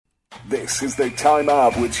This is the Time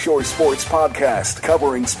Out with Shore Sports podcast,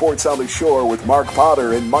 covering sports on the shore with Mark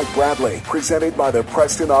Potter and Mike Bradley, presented by the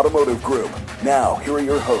Preston Automotive Group. Now, here are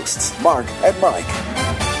your hosts, Mark and Mike.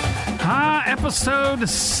 Episode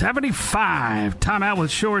 75, Time Out with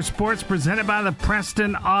Shore Sports, presented by the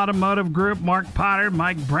Preston Automotive Group. Mark Potter,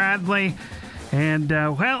 Mike Bradley. And,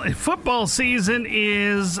 football season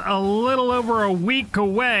is a little over a week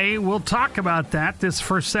away. We'll talk about that. This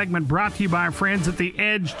first segment brought to you by our friends at the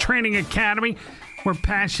Edge Training Academy, where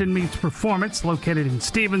passion meets performance, located in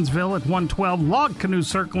Stevensville at 112 Log Canoe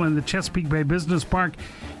Circle in the Chesapeake Bay Business Park.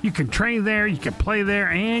 You can train there, you can play there,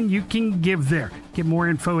 and you can give there. Get more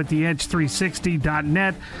info at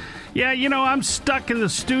theedge360.net. Yeah, you know, I'm stuck in the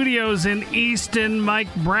studios in Easton.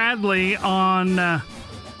 Mike Bradley on,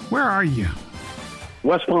 where are you?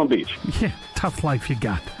 West Palm Beach. Yeah, tough life you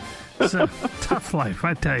got. So, tough life,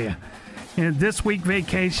 I tell you. And this week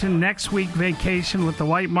vacation, next week vacation with the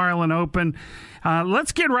White Marlin Open.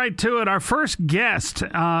 Let's get right to it. Our first guest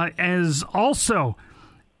is also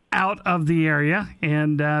out of the area,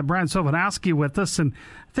 and Brian Sovanowski with us, and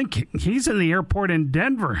I think he's in the airport in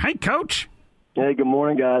Denver. Hey, Coach. Hey, good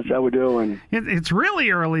morning, guys. How we doing? It's really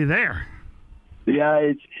early there.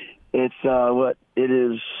 Yeah, it's what it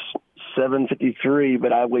is. 7:53,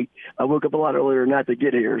 but I woke up a lot earlier than that to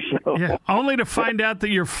get here. So yeah, only to find out that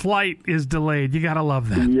your flight is delayed. You got to love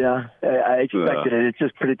that. Yeah, I expected it. It's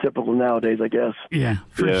just pretty typical nowadays, I guess. Yeah,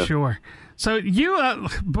 for sure. So you,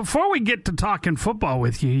 before we get to talking football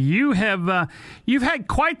with you, you've had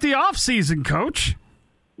quite the off season, Coach.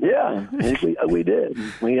 Yeah, we did.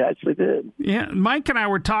 We actually did. Yeah, Mike and I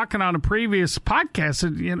were talking on a previous podcast,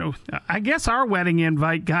 and, you know, I guess our wedding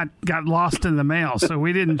invite got lost in the mail, so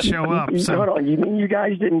we didn't show up. So hold on, you mean you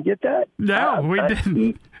guys didn't get that? No, we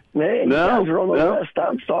didn't. Man, you guys are on the list.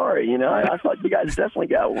 I'm sorry. You know, I thought you guys definitely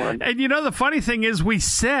got one. And, you know, the funny thing is we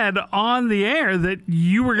said on the air that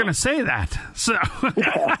you were going to say that. So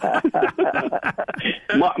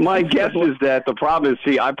my guess is that the problem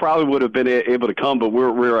is, I probably would have been able to come, but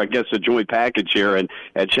we're I guess, a joint package here. And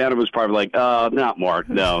Shannon was probably like, not Mark.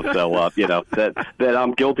 No. So, you know, that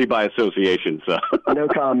I'm guilty by association. So no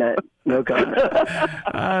comment. No comment.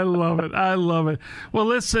 I love it. Well,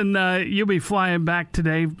 listen, you'll be flying back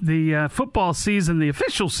today. The football season, the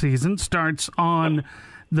official season, starts on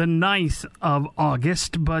the 9th of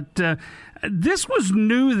August. But this was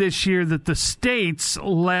new this year that the states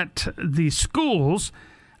let the schools,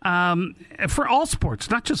 for all sports,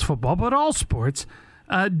 not just football, but all sports,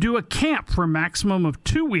 do a camp for a maximum of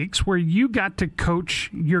 2 weeks where you got to coach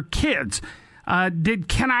your kids. Did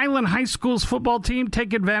Kent Island High School's football team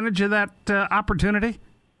take advantage of that opportunity?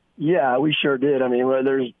 Yeah, we sure did. I mean,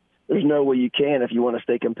 there's no way you can if you want to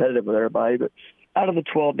stay competitive with everybody. But out of the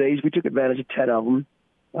 12 days, we took advantage of 10 of them.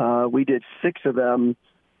 We did 6 of them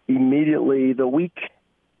immediately the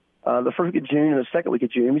first week of June and the second week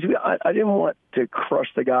of June. I didn't want to crush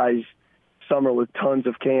the guys' summer with tons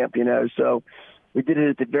of camp, you know. So we did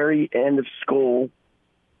it at the very end of school.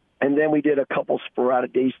 And then we did a couple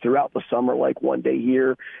sporadic days throughout the summer, like one day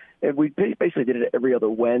here. And we basically did it every other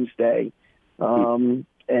Wednesday. And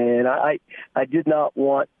I did not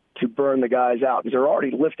want to burn the guys out because they're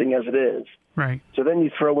already lifting as it is. Right. So then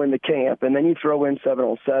you throw in the camp, and then you throw in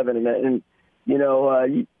 7-on-7. And you know,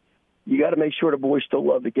 you got to make sure the boys still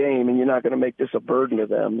love the game, and you're not going to make this a burden to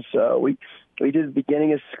them. So we did the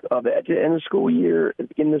beginning at the end of the school year, at the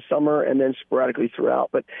beginning of the summer, and then sporadically throughout.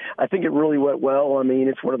 But I think it really went well. I mean,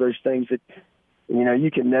 it's one of those things that, you know,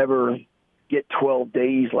 you can never get 12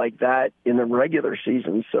 days like that in the regular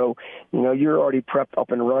season. So, you know, you're already prepped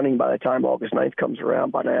up and running by the time August 9th comes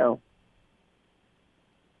around by now.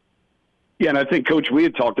 Yeah, and I think, Coach, we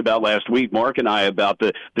had talked about last week, Mark and I, about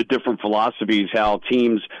the different philosophies, how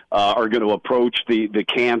teams are going to approach the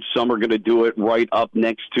camp. Some are going to do it right up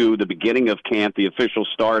next to the beginning of camp, the official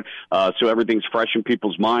start, so everything's fresh in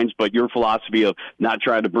people's minds. But your philosophy of not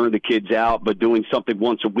trying to burn the kids out, but doing something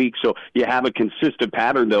once a week. So you have a consistent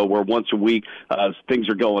pattern, though, where once a week things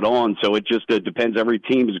are going on. So it just depends. Every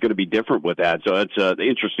team is going to be different with that. So it's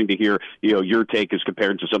interesting to hear, you know, your take as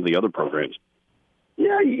compared to some of the other programs.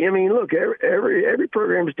 Yeah, I mean, look, every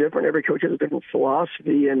program is different. Every coach has a different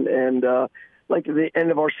philosophy, and like at the end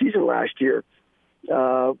of our season last year,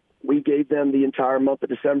 we gave them the entire month of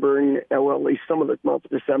December, and well, at least some of the month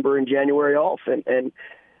of December and January off. And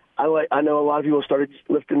I know a lot of people started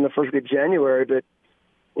lifting the first week of January, but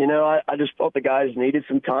I just felt the guys needed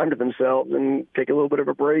some time to themselves and take a little bit of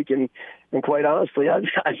a break. And quite honestly, I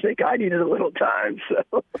think I needed a little time.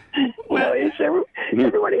 So,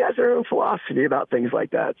 everybody has their own philosophy about things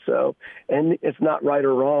like that. So, and it's not right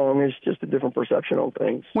or wrong. It's just a different perception on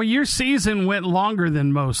things. Well, your season went longer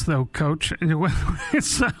than most, though, Coach.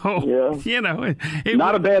 So, it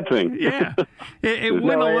not a bad thing. Yeah. It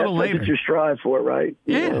went a little later. That's what you strive for, right?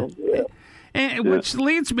 Yeah. And which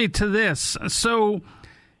leads me to this. So,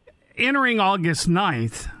 entering August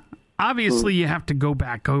 9th, obviously you have to go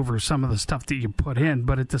back over some of the stuff that you put in,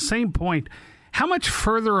 but at the same point, how much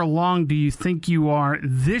further along do you think you are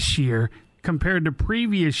this year compared to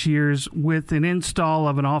previous years with an install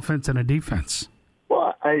of an offense and a defense?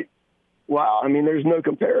 Well, there's no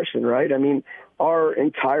comparison, right? I mean, our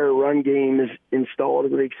entire run game is installed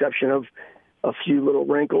with the exception of a few little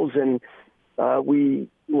wrinkles, and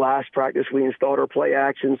last practice we installed our play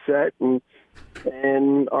action set,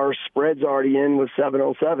 and our spread's already in with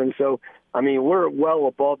 7-on-7. So, I mean, we're well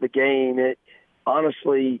above the game. It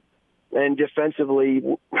honestly, and defensively,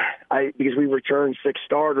 because we returned 6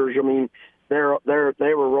 starters, I mean, they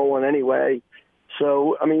were rolling anyway.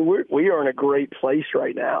 So, I mean, we are in a great place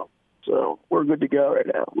right now. So we're good to go right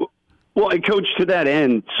now. Well, and Coach, to that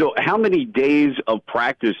end, so how many days of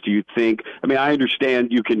practice do you think? I mean, I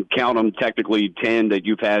understand you can count them technically 10 that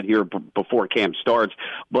you've had here before camp starts,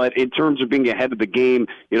 but in terms of being ahead of the game,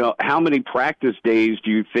 how many practice days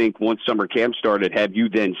do you think once summer camp started have you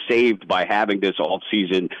then saved by having this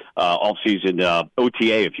off-season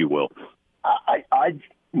OTA, if you will? I'd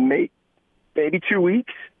maybe 2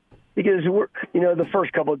 weeks, because the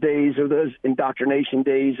first couple of days are those indoctrination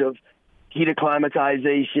days of heat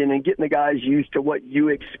acclimatization and getting the guys used to what you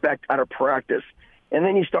expect out of practice. And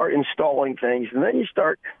then you start installing things, and then you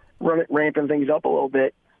start ramping things up a little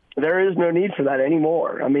bit. There is no need for that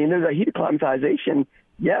anymore. I mean, there's a heat acclimatization,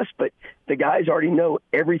 yes, but the guys already know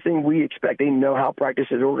everything we expect. They know how practice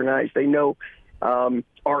is organized. They know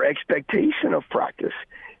our expectation of practice.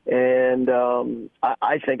 And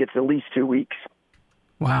I think it's at least 2 weeks.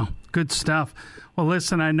 Wow, good stuff. Well,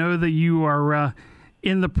 listen, I know that you are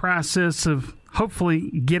in the process of hopefully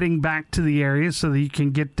getting back to the area so that you can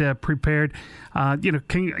get prepared.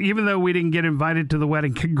 Even though we didn't get invited to the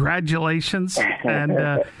wedding, congratulations.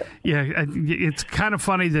 And it's kind of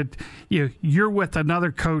funny that you're with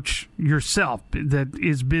another coach yourself that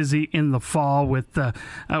is busy in the fall with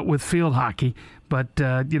field hockey. But,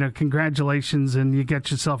 congratulations, and you got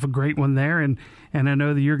yourself a great one there, and I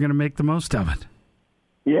know that you're going to make the most of it.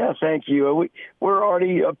 Yeah, thank you. We're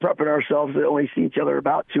already prepping ourselves to only see each other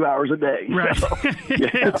about 2 hours a day. Right. So.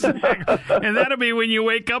 Exactly. And that'll be when you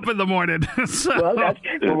wake up in the morning. Well, that's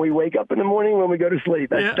when we wake up in the morning, when we go to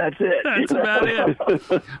sleep. That's it. That's about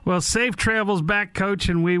it. Well, safe travels back, Coach,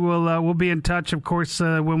 and we'll be in touch, of course,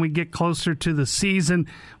 when we get closer to the season.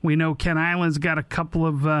 We know Kent Island's got a couple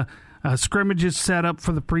of scrimmages set up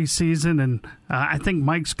for the preseason, and I think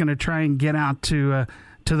Mike's going to try and get out to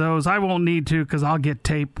those. I won't need to because I'll get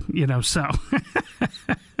tape, so.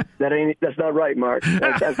 That's not right, Mark.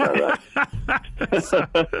 That's not right.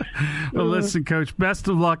 Well, listen, Coach, best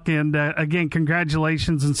of luck, and again,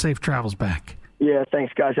 congratulations and safe travels back. Yeah,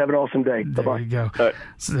 thanks, guys. Have an awesome day. There Bye-bye. you go.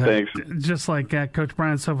 Thanks. Just like Coach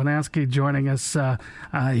Brian Sovanowski joining us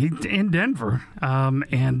in Denver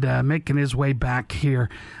and making his way back here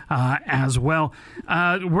as well.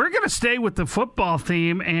 We're going to stay with the football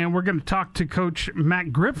theme, and we're going to talk to Coach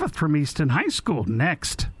Matt Griffith from Easton High School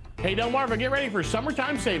next. Hey, Delmarva, get ready for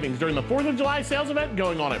summertime savings during the 4th of July sales event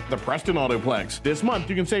going on at the Preston Autoplex. This month,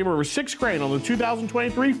 you can save over $6,000 on the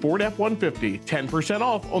 2023 Ford F-150, 10%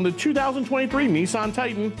 off on the 2023 Nissan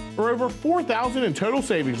Titan, or over $4,000 in total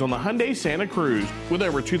savings on the Hyundai Santa Cruz. With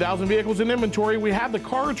over 2,000 vehicles in inventory, we have the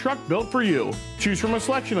car or truck built for you. Choose from a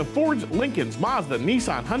selection of Fords, Lincolns, Mazda,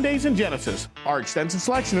 Nissan, Hyundais, and Genesis. Our extensive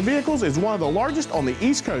selection of vehicles is one of the largest on the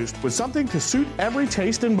East Coast, with something to suit every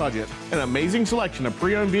taste and budget. An amazing selection of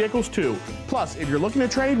pre-owned vehicles too. Plus, if you're looking to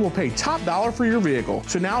trade, we'll pay top dollar for your vehicle.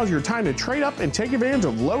 So now is your time to trade up and take advantage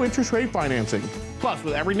of low interest rate financing. Plus,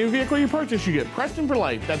 with every new vehicle you purchase, you get Preston for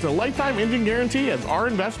life. That's a lifetime engine guarantee as our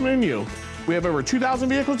investment in you. We have over 2,000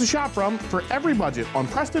 vehicles to shop from for every budget on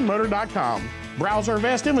PrestonMotor.com. Browse our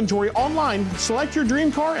vast inventory online, select your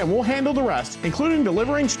dream car, and we'll handle the rest, including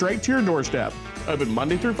delivering straight to your doorstep. Open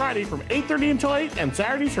Monday through Friday from 8:30 until 8 and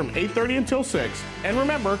Saturdays from 8:30 until 6. And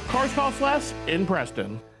remember, cars cost less in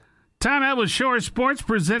Preston. Time out with Shore Sports,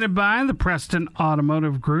 presented by the Preston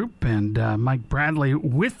Automotive Group, and Mike Bradley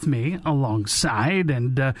with me alongside.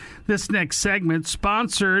 And this next segment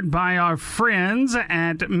sponsored by our friends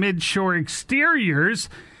at Midshore Exteriors.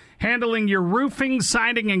 Handling your roofing,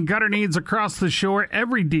 siding, and gutter needs across the shore,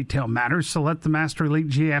 every detail matters. So let the Master Elite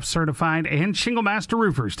GF certified and Shingle Master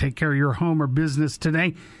roofers take care of your home or business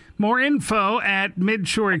today. More info at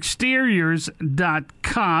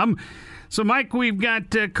midshoreexteriors.com. So, Mike, we've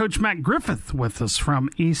got Coach Matt Griffith with us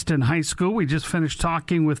from Easton High School. We just finished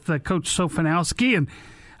talking with Coach Sofanowski, and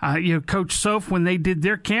Coach Soph, when they did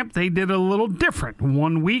their camp, they did a little different.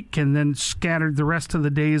 1 week and then scattered the rest of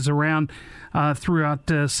the days around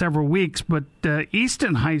throughout several weeks. But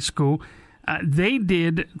Easton High School, they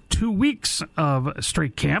did 2 weeks of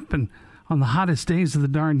straight camp, and on the hottest days of the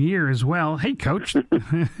darn year as well. Hey, Coach.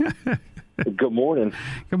 Good morning.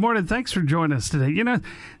 Good morning. Thanks for joining us today.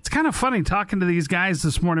 It's kind of funny talking to these guys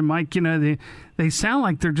this morning, Mike. They sound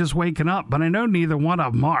like they're just waking up, but I know neither one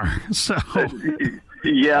of them are. So.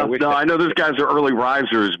 Yeah, I know those guys are early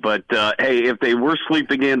risers, but hey, if they were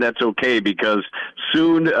sleeping in, that's okay, because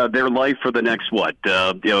soon their life for the next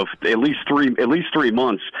at least 3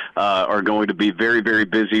 months are going to be very, very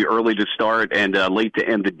busy, early to start and late to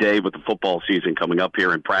end the day with the football season coming up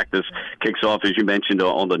here, and practice kicks off, as you mentioned,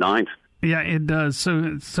 on the 9th. Yeah, it does.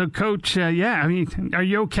 So Coach, are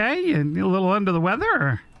you okay? And a little under the weather?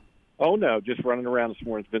 Or? Oh, no, just running around this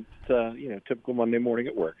morning. It's been, typical Monday morning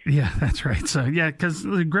at work. Yeah, that's right. So, because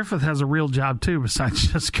Griffith has a real job, too,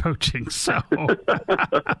 besides just coaching. So,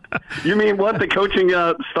 You mean what? The coaching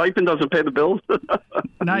stipend doesn't pay the bills?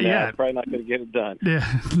 Not yet. Probably not going to get it done. Yeah,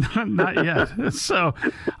 not yet. So,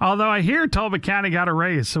 although I hear Talbot County got a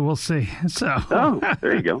raise, so we'll see. So,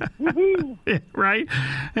 there you go. Right?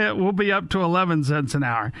 We'll be up to 11 cents an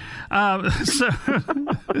hour.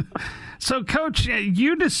 So, Coach,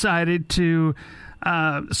 you decided to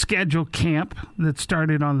schedule camp that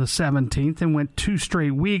started on the 17th and went 2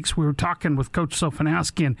 straight weeks. We were talking with Coach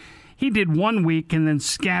Sofanowski, and he did 1 week and then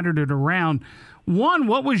scattered it around. 1,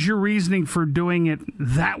 what was your reasoning for doing it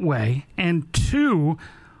that way? And 2,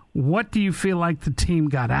 what do you feel like the team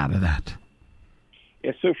got out of that?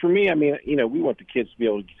 Yeah, so for me, we want the kids to be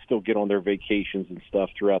able to still get on their vacations and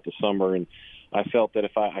stuff throughout the summer, and I felt that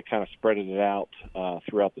if I kind of spread it out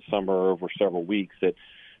throughout the summer over several weeks, that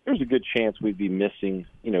there's a good chance we'd be missing,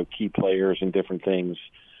 key players and different things,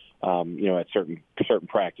 at certain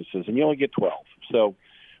practices, and you only get 12. So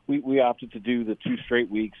we opted to do the 2 straight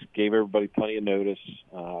weeks, gave everybody plenty of notice.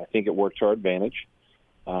 I think it worked to our advantage.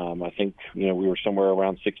 I think, we were somewhere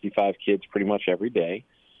around 65 kids pretty much every day,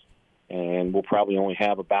 and we'll probably only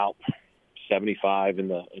have about 75 in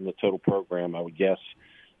the total program, I would guess,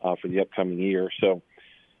 for the upcoming year. So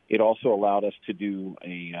it also allowed us to do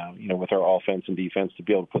with our offense and defense, to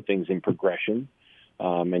be able to put things in progression.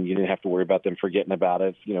 And you didn't have to worry about them forgetting about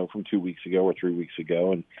it, from 2 weeks ago or 3 weeks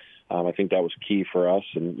ago. And I think that was key for us.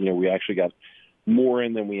 And, we actually got more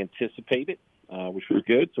in than we anticipated, which was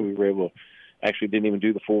good. So we were able to actually didn't even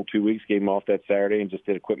do the full 2 weeks, gave them off that Saturday and just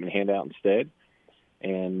did equipment handout instead.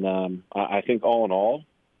 And I think all in all,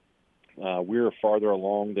 we're farther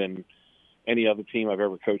along than any other team I've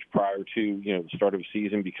ever coached prior to, the start of the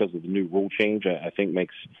season, because of the new rule change. I think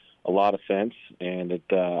makes a lot of sense, and it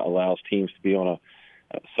allows teams to be on a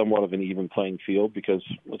somewhat of an even playing field, because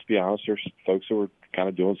let's be honest, there's folks who are kind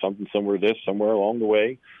of doing something similar to this somewhere along the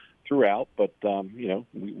way throughout, but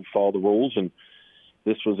we follow the rules, and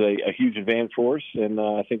this was a huge advantage for us, and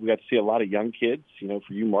I think we got to see a lot of young kids, for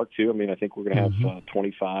you, Mark, too. I think we're going to have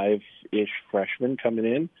 25-ish freshmen coming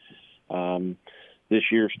in. This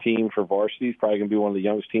year's team for varsity is probably going to be one of the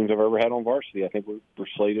youngest teams I've ever had on varsity. I think we're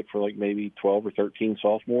slated for maybe 12 or 13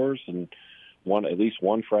 sophomores and at least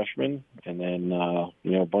one freshman, and then a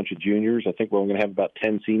bunch of juniors. I think we're only going to have about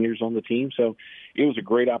 10 seniors on the team. So it was a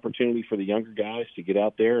great opportunity for the younger guys to get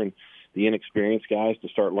out there, and the inexperienced guys to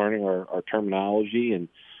start learning our terminology and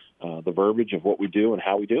the verbiage of what we do and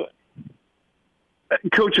how we do it.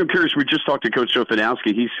 Coach, I'm curious, we just talked to Coach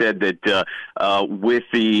Sofanowski. He said that with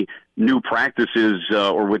the new practices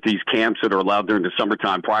or with these camps that are allowed during the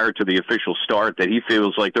summertime prior to the official start, that he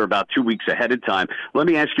feels like they're about 2 weeks ahead of time. Let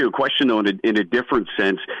me ask you a question, though, in a different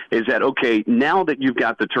sense. Is that, okay, now that you've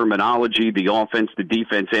got the terminology, the offense, the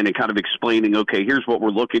defense, and kind of explaining, okay, here's what we're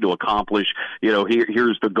looking to accomplish,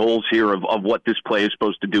 here's the goals here of what this play is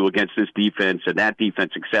supposed to do against this defense and that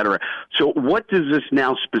defense, et cetera. So what does this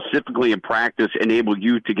now specifically in practice enable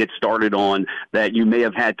you to get started on that you may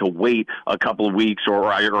have had to wait a couple of weeks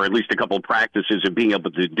or at least a couple of practices and being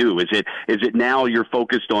able to do? Is it now you're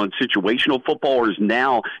focused on situational football, or is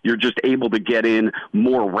now you're just able to get in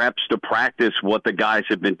more reps to practice what the guys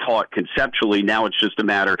have been taught conceptually? Now it's just a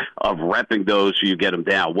matter of repping those so you get them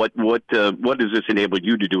down. What does this enable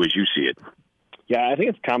you to do as you see it? Yeah, I think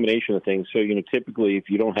it's a combination of things. So, typically if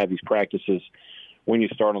you don't have these practices when you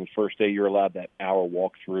start on the first day, you're allowed that hour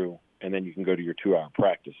walkthrough, and then you can go to your 2-hour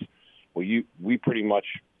practice. Well, we pretty much,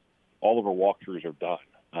 all of our walkthroughs are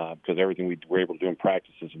done because everything we were able to do in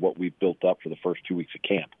practice is what we've built up for the first 2 weeks of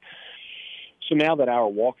camp. So now that our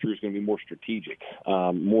walkthrough is going to be more strategic,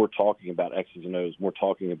 more talking about X's and O's, more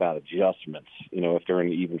talking about adjustments, if they're in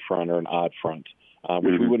an even front or an odd front,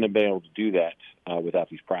 which we wouldn't have been able to do that without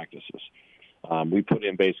these practices. We put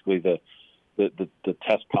in basically the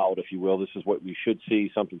test pilot, if you will. This is what we should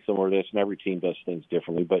see, something similar to this, and every team does things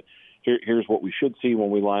differently. But here's what we should see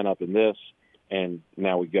when we line up in this, and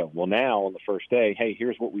now we go. Well, now on the first day, hey,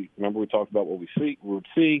 here's what we talked about what we would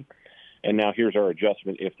see, and now here's our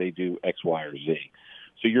adjustment if they do X, Y, or Z.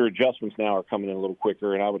 So your adjustments now are coming in a little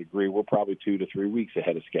quicker, and I would agree we're probably 2 to 3 weeks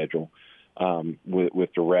ahead of schedule with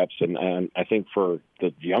the reps. And I think for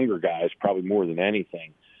the younger guys, probably more than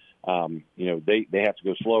anything, they have to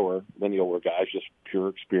go slower than the older guys, just pure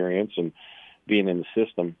experience and being in the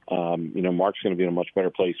system. Mark's going to be in a much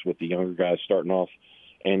better place with the younger guys starting off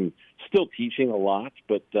and still teaching a lot,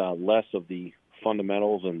 but less of the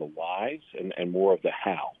fundamentals and the whys and more of the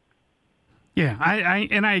how. Yeah,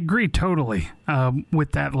 I agree totally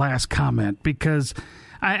with that last comment, because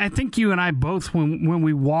I think you and I both, when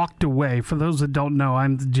we walked away, for those that don't know,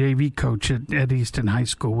 I'm the JV coach at Easton High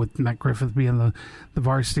School, with Matt Griffith being the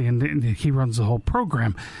varsity, and he runs the whole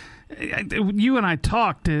program. You and I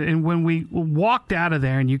talked, and when we walked out of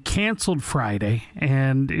there, and you canceled Friday,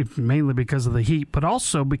 and mainly because of the heat, but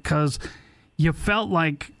also because you felt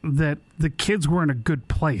like that the kids were in a good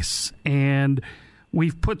place, and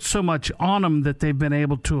we've put so much on them that they've been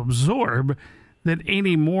able to absorb that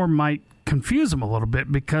any more might confuse them a little bit,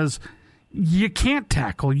 because you can't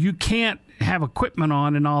tackle, you can't have equipment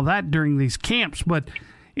on and all that during these camps, but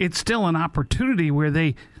it's still an opportunity where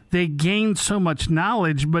they gain so much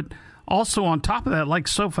knowledge. But also on top of that, like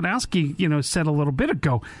Sofanowski, said a little bit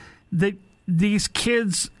ago, that these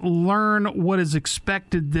kids learn what is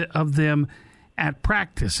expected of them at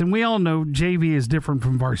practice. And we all know JV is different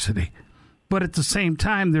from varsity, but at the same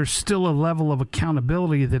time, there's still a level of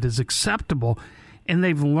accountability that is acceptable. And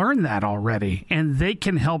they've learned that already, and they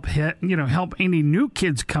can help any new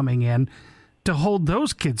kids coming in to hold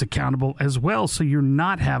those kids accountable as well. So you're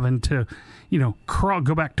not having to,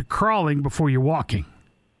 go back to crawling before you're walking.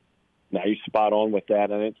 Now you're spot on with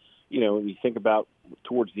that, and when you think about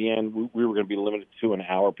towards the end, we were going to be limited to an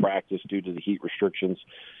hour practice due to the heat restrictions,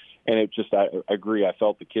 and I agree. I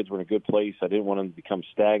felt the kids were in a good place. I didn't want them to become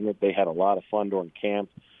stagnant. They had a lot of fun during camp.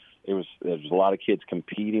 There was a lot of kids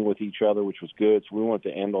competing with each other, which was good. So we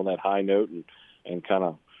wanted to end on that high note and kind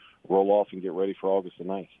of roll off and get ready for August the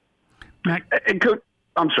 9th. Mac, and Coach,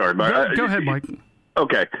 I'm sorry, Mike. Go ahead, Mike.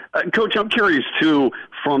 Okay. Coach, I'm curious, too,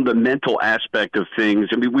 from the mental aspect of things.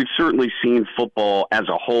 I mean, we've certainly seen football as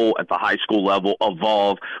a whole at the high school level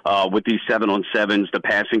evolve with these 7-on-7s. The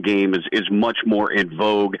passing game is much more in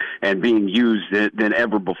vogue and being used than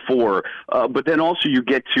ever before. But then also you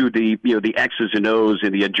get to the X's and O's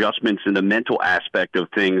and the adjustments and the mental aspect of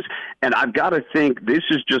things. And I've got to think this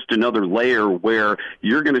is just another layer where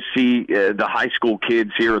you're going to see the high school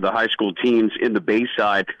kids here, the high school teams in the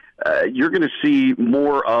Bayside. You're going to see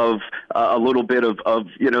more of a little bit of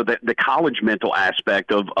the college mental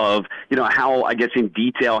aspect of how, I guess, in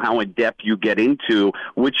detail, how in depth you get into,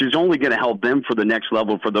 which is only going to help them for the next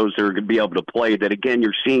level for those that are going to be able to play. That, again,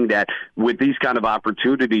 you're seeing that with these kind of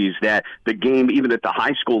opportunities, that the game, even at the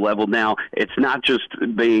high school level now, it's not just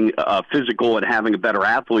being physical and having a better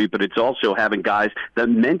athlete, but it's also having guys that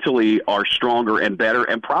mentally are stronger and better.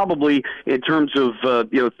 And probably in terms of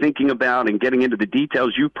thinking about and getting into the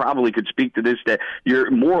details, you probably could speak to this, that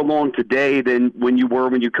you're more along today than when you were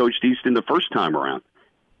when you coached Easton the first time around.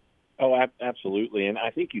 Oh, absolutely. And I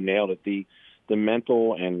think you nailed it. The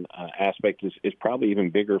mental and aspect is probably even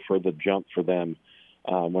bigger for the jump for them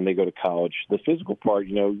when they go to college. The physical part,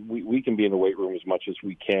 we can be in the weight room as much as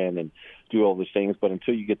we can and do all these things, but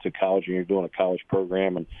until you get to college and you're doing a college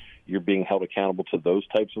program and you're being held accountable to those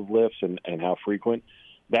types of lifts and how frequent,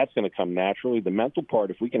 that's going to come naturally. The mental part,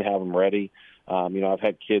 if we can have them ready, I've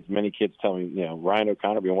had many kids tell me, Ryan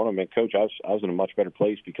O'Connor being one of them, Coach, I was in a much better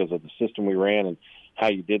place because of the system we ran and how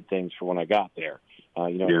you did things for when I got there,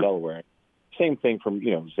 in Delaware. Same thing from,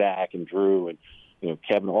 Zach and Drew and,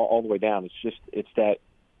 Kevin, all the way down. It's that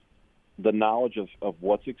the knowledge of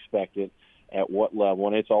what's expected at what level,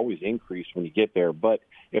 and it's always increased when you get there. But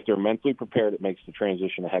if they're mentally prepared, it makes the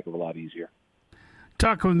transition a heck of a lot easier.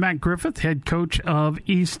 Talking with Matt Griffith, head coach of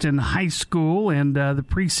Easton High School, and the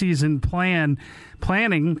preseason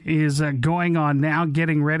planning is going on now,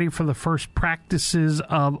 getting ready for the first practices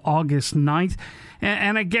of August 9th.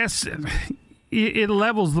 And I guess it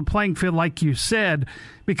levels the playing field, like you said,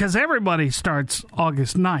 because everybody starts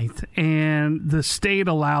August 9th, and the state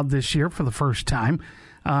allowed this year for the first time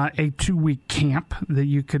a 2-week camp that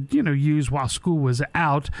you could, use while school was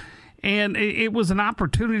out. And it was an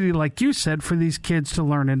opportunity, like you said, for these kids to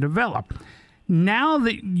learn and develop. Now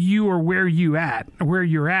that you are where you're at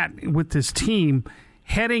with this team,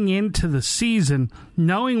 heading into the season,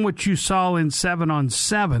 knowing what you saw in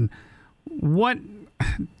 7-on-7, what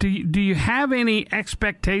do you have any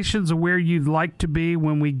expectations of where you'd like to be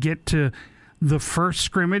when we get to the first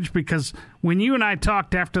scrimmage? Because when you and I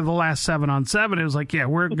talked after the last 7-on-7, it was like, yeah,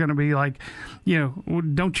 we're going to be like,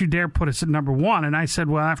 don't you dare put us at number 1. And I said,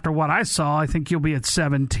 well, after what I saw, I think you'll be at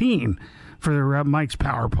 17 for Mike's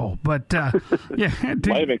power poll. But, yeah. Might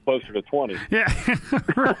have been closer to 20. Yeah.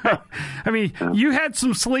 Right. I mean, you had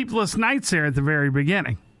some sleepless nights there at the very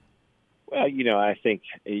beginning. Well, I think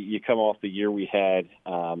you come off the year we had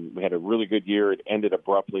a really good year. It ended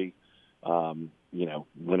abruptly, when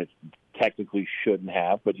it technically shouldn't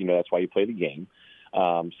have, but that's why you play the game.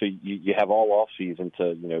 So you have all off season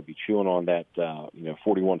to be chewing on that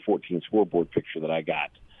 41-14 scoreboard picture that I got,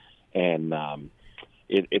 and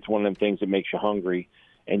it's one of them things that makes you hungry,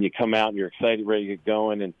 and you come out and you're excited, ready to get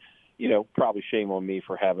going, and probably shame on me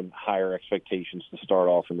for having higher expectations to start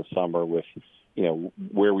off in the summer with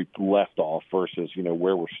where we left off versus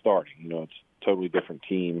where we're starting. It's a totally different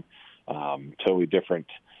team, totally different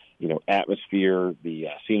atmosphere. The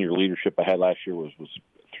senior leadership I had last year was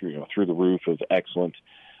through the roof. It was excellent.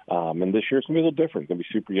 And this year it's going to be a little different. It's going to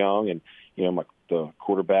be super young. And, the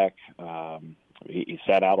quarterback, he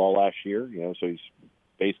sat out all last year, so he's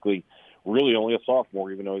basically really only a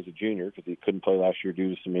sophomore, even though he's a junior, because he couldn't play last year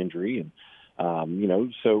due to some injury.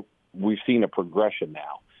 And, so we've seen a progression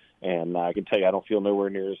now. And I can tell you, I don't feel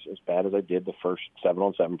nowhere near as bad as I did the first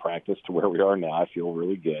 7-on-7 practice to where we are now. I feel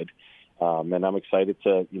really good. And I'm excited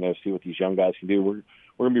to, see what these young guys can do. We're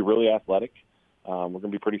going to be really athletic. We're going to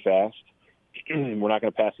be pretty fast. We're not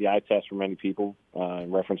going to pass the eye test for many people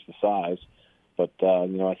in reference to size. But,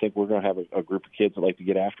 I think we're going to have a group of kids that like to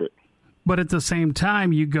get after it. But at the same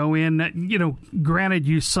time, you go in, granted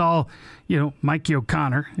you saw, Mikey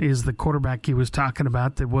O'Connor is the quarterback he was talking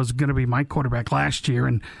about that was going to be my quarterback last year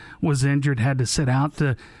and was injured, had to sit out.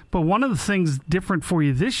 But one of the things different for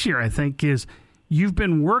you this year, I think, is you've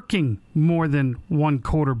been working more than one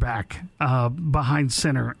quarterback behind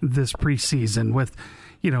center this preseason with,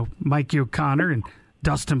 Mikey O'Connor, and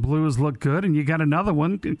Dustin Blue has looked good, and you got another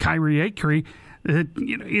one, Kyrie Akery, that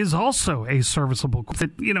is also a serviceable. That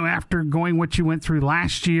after going what you went through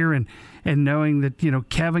last year and knowing that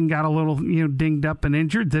Kevin got a little dinged up and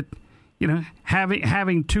injured, that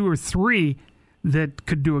having 2 or 3 that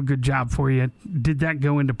could do a good job for you, did that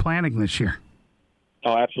go into planning this year?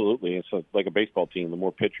 Oh, absolutely. It's like a baseball team. The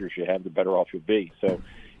more pitchers you have, the better off you'll be. So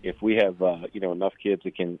if we have enough kids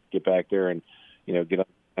that can get back there and get up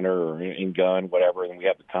center or in gun, whatever, and we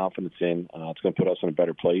have the confidence in, it's going to put us in a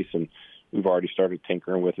better place. And we've already started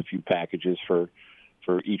tinkering with a few packages for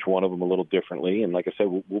each one of them a little differently. And like I said,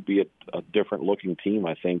 we'll be a different looking team,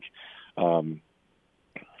 I think,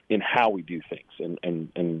 in how we do things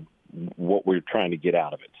and what we're trying to get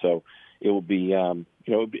out of it. So it will be,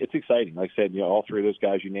 it's exciting. Like I said, all 3 of those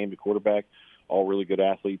guys you named, the quarterback, all really good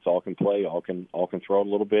athletes, all can play, all can throw it a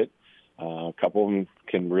little bit. A couple of them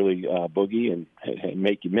can really boogie and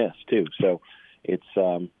make you miss too. So it's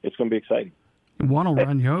going to be exciting. One will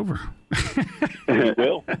run you over. He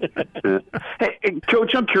will. Hey,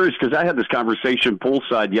 Coach, I'm curious because I had this conversation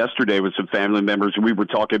poolside yesterday with some family members, and we were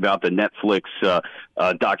talking about the Netflix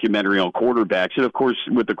documentary on quarterbacks. And, of course,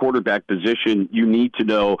 with the quarterback position, you need to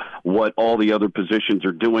know what all the other positions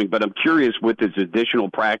are doing. But I'm curious with this additional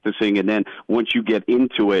practicing and then once you get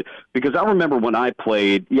into it, because I remember when I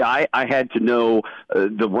played, I had to know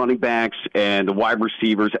the running backs and the wide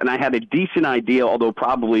receivers, and I had a decent idea, although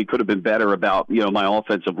probably could have been better about, my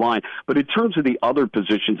offensive line. But in terms of the other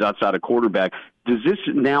positions outside of quarterback, does this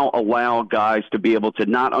now allow guys to be able to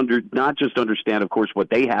not just understand, of course, what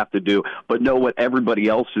they have to do, but know what everybody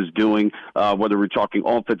else is doing, whether we're talking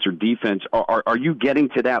offense or defense? Are you getting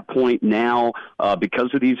to that point now because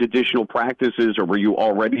of these additional practices, or were you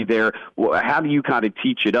already there? How do you kind of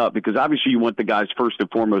teach it up? Because obviously you want the guys first and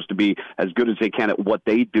foremost to be as good as they can at what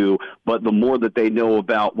they do, but the more that they know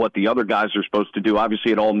about what the other guys are supposed to do,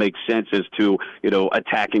 obviously it all makes sense as to,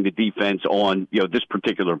 attacking the defense on, this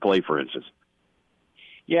particular play, for instance.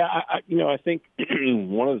 Yeah, I think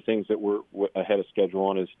one of the things that we're ahead of schedule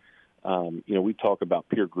on is, we talk about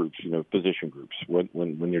peer groups, position groups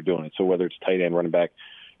when you're doing it. So whether it's tight end, running back,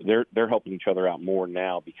 they're helping each other out more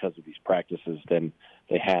now because of these practices than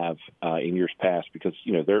they have in years past, because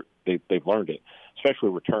they've learned it. Especially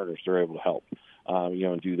returners, they're able to help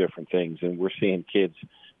and do different things, and we're seeing kids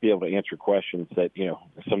be able to answer questions that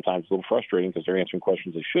sometimes a little frustrating because they're answering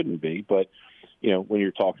questions they shouldn't be. But when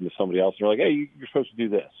you're talking to somebody else, they're like, "Hey, you're supposed to do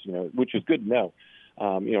this," which is good to know.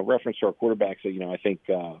 Reference to our quarterbacks, I think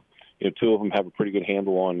two of them have a pretty good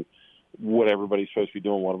handle on what everybody's supposed to be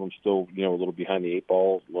doing. One of them still, a little behind the eight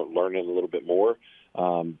ball, learning a little bit more.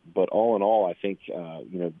 But all in all, I think,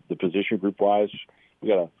 the position group wise, we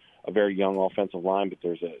got a very young offensive line, but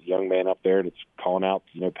there's a young man up there that's calling out,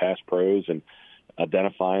 past pros and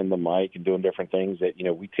identifying the mic and doing different things that,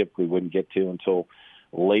 we typically wouldn't get to until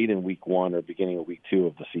late in week 1 or beginning of week 2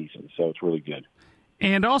 of the season. So it's really good.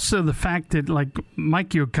 And also the fact that, like,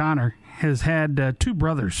 Mikey O'Connor has had 2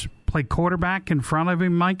 brothers play quarterback in front of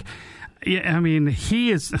him, Mike. I mean,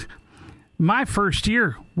 he is – my first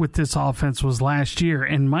year with this offense was last year,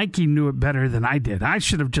 and Mikey knew it better than I did. I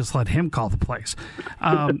should have just let him call the plays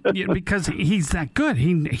because he's that good.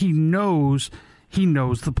 He knows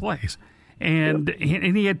the plays. And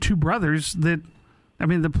he had 2 brothers that – I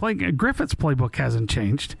mean, Griffith's playbook hasn't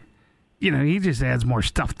changed. He just adds more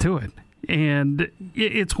stuff to it. And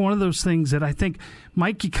it's one of those things that I think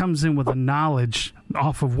Mikey comes in with a knowledge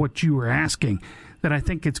off of what you were asking that I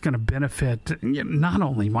think it's going to benefit not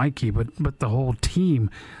only Mikey, but the whole team,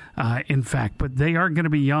 in fact. But they are going to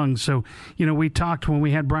be young. So, we talked when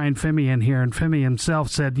we had Brian Femi in here, and Femi himself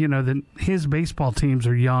said, that his baseball teams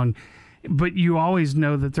are young, but you always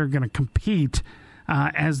know that they're going to compete.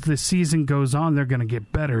 As the season goes on, they're going to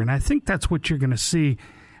get better. And I think that's what you're going to see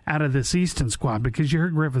out of this Easton squad, because you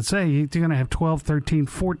heard Griffith say you're going to have 12, 13,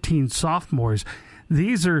 14 sophomores.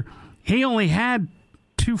 He only had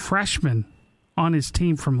 2 freshmen on his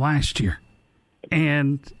team from last year.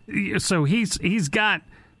 And so he's got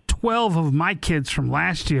 12 of my kids from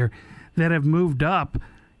last year that have moved up,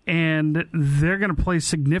 and they're going to play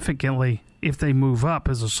significantly if they move up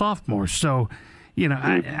as a sophomore. So,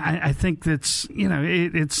 I think that's,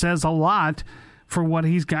 it says a lot for what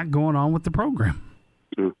he's got going on with the program.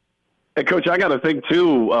 And Coach, I got to think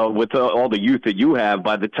too, with all the youth that you have,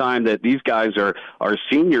 by the time that these guys are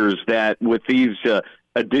seniors, that with these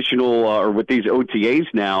additional or with these OTAs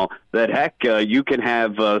now, that heck, you can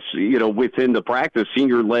have within the practice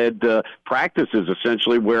senior-led practices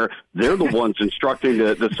essentially, where they're the ones instructing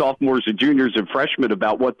the sophomores and juniors and freshmen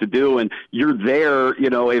about what to do, and you're there,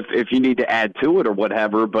 if you need to add to it or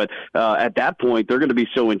whatever. But at that point, they're going to be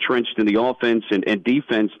so entrenched in the offense and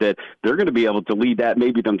defense that they're going to be able to lead that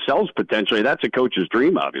maybe themselves potentially. That's a coach's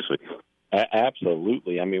dream, obviously.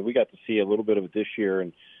 Absolutely. I mean, we got to see a little bit of it this year,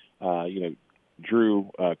 and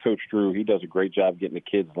Coach Drew, he does a great job getting the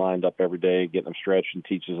kids lined up every day, getting them stretched, and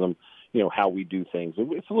teaches them, how we do things.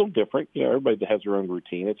 It's a little different. Everybody has their own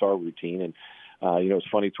routine. It's our routine. And, it's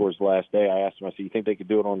funny, towards the last day, I asked him, I said, you think they could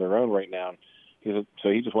do it on their own right now? And so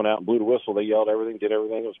he just went out and blew the whistle. They yelled everything, did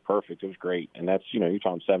everything. It was perfect. It was great. And that's, you're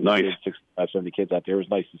talking 70 kids out there. It was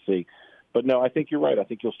nice to see. But, no, I think you're right. I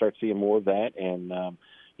think you'll start seeing more of that. And,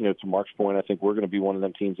 to Mark's point, I think we're going to be one of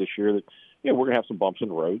them teams this year that, we're going to have some bumps in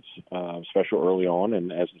the roads, especially early on.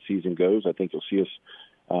 And as the season goes, I think you'll see us,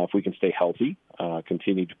 if we can stay healthy,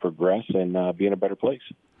 continue to progress and be in a better place.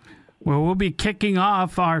 Well, we'll be kicking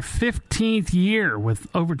off our 15th year with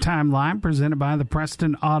Overtime Line, presented by the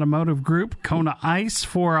Preston Automotive Group, Kona Ice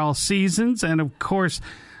for all seasons, and, of course,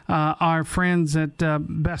 our friends at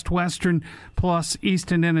Best Western plus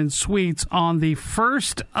Easton Inn and Suites on the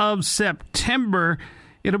 1st of September.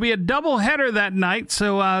 It'll be a doubleheader that night,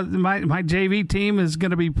 so my JV team is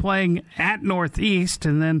going to be playing at Northeast,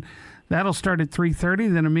 and then that'll start at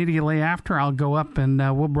 3:30. Then immediately after, I'll go up and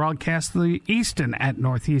we'll broadcast the Easton at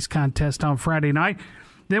Northeast contest on Friday night.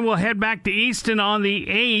 Then we'll head back to Easton on the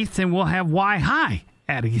 8th, and we'll have Y-High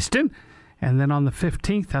at Easton. And then on the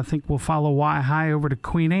 15th, I think we'll follow Y-High over to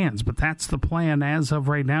Queen Anne's. But that's the plan as of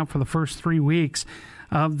right now for the first 3 weeks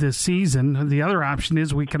of the season. The other option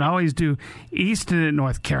is we can always do Easton at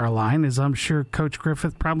North Carolina, as I'm sure Coach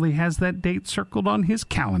Griffith probably has that date circled on his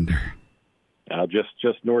calendar.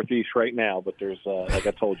 Just Northeast right now, but there's, like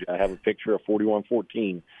I told you, I have a picture of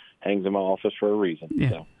 4114 hangs in my office for a reason. Yeah.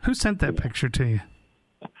 So, who sent that picture to you?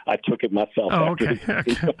 I took it myself. Oh, okay.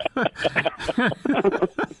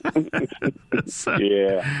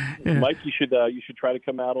 Yeah. Mike, you should try to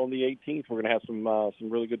come out on the 18th. We're going to have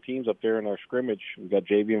some really good teams up there in our scrimmage. We've got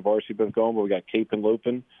JV and varsity both going, but we got Cape and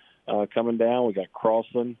Lopin coming down. We got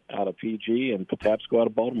Crossland out of PG and Patapsco out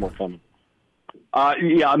of Baltimore coming.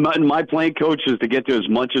 Yeah, my plan, Coach, is to get to as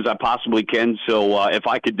much as I possibly can. So if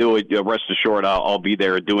I could do it, rest assured I'll be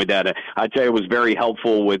there doing that. I tell you, it was very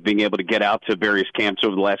helpful with being able to get out to various camps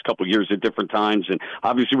over the last couple of years at different times. And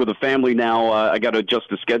obviously with a family now, I got to adjust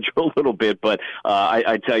the schedule a little bit. But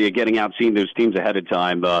I tell you, getting out, seeing those teams ahead of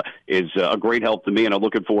time is a great help to me, and I'm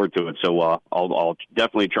looking forward to it. So I'll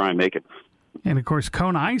definitely try and make it. And, of course,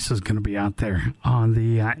 Kona Ice is going to be out there on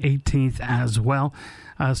the 18th as well,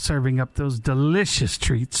 serving up those delicious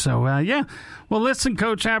treats. So, yeah. Well, listen,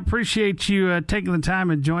 Coach, I appreciate you taking the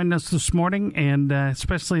time and joining us this morning, and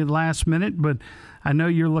especially at the last minute. But I know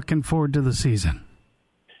you're looking forward to the season.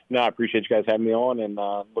 No, I appreciate you guys having me on, and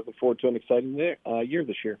looking forward to an exciting year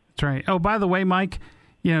this year. That's right. Oh, by the way, Mike,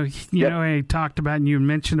 you know, I talked about and you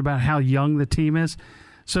mentioned about how young the team is.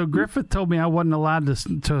 So Griffith told me I wasn't allowed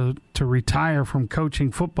to retire from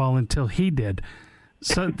coaching football until he did.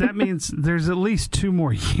 So that means there's at least 2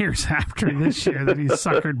 more years after this year that he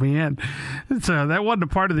suckered me in. So that wasn't a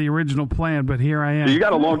part of the original plan, but here I am. You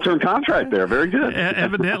got a long-term contract there. Very good.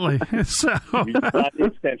 Evidently. So you got the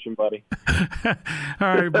extension, buddy. All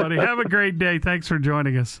right, buddy. Have a great day. Thanks for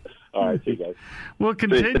joining us. All right, see you guys. We'll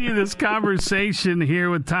continue this conversation here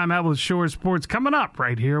with Time Out with Shore Sports coming up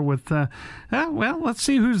right here with, let's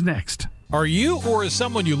see who's next. Are you or is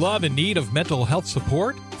someone you love in need of mental health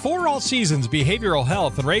support? For All Seasons Behavioral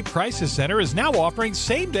Health and Rape Crisis Center is now offering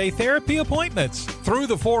same-day therapy appointments. Through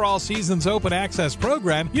the For All Seasons Open Access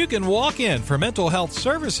Program, you can walk in for mental health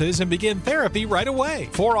services and begin therapy right away.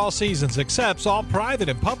 For All Seasons accepts all private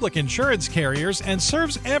and public insurance carriers and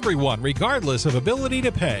serves everyone regardless of ability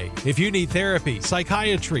to pay. If you need therapy,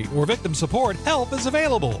 psychiatry, or victim support, help is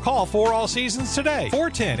available. Call For All Seasons today,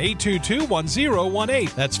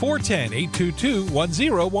 410-822-1018. That's 410-822-1018.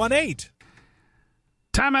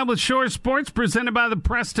 Time Out with Shore Sports, presented by the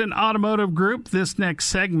Preston Automotive Group. This next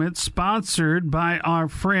segment sponsored by our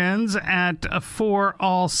friends at For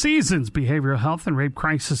All Seasons Behavioral Health and Rape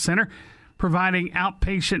Crisis Center, providing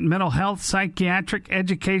outpatient mental health, psychiatric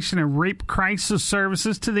education, and rape crisis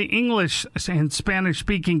services to the English and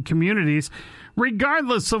Spanish-speaking communities,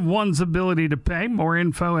 regardless of one's ability to pay. More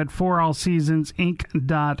info at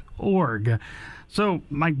forallseasonsinc.org. So,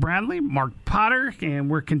 Mike Bradley, Mark Potter, and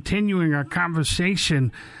we're continuing our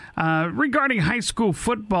conversation regarding high school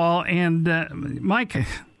football. And Mike,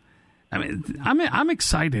 I mean, I'm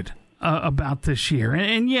excited about this year,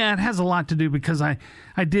 and yeah, it has a lot to do because I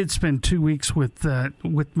did spend 2 weeks with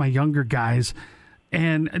my younger guys,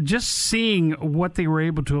 and just seeing what they were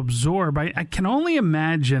able to absorb. I can only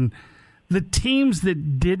imagine the teams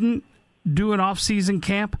that didn't do an off-season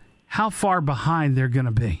camp, how far behind they're going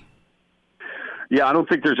to be. Yeah, I don't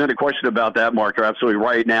think there's any question about that, Mark. You're absolutely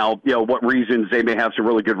right. Now, what reasons, they may have some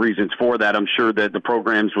really good reasons for that. I'm sure that the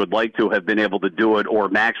programs would like to have been able to do it or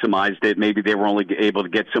maximized it. Maybe they were only able to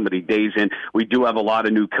get so many days in. We do have a lot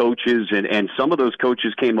of new coaches, and some of those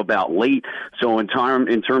coaches came about late. So in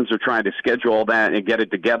terms of trying to schedule all that and get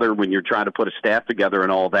it together when you're trying to put a staff together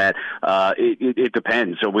and all that, it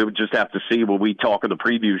depends. So we would just have to see when we talk in the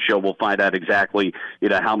preview show. We'll find out exactly,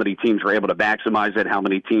 how many teams were able to maximize it, how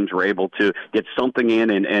many teams were able to get something in,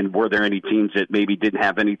 and were there any teams that maybe didn't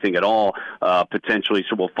have anything at all potentially,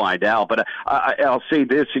 so we'll find out. But I'll say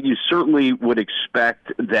this, you certainly would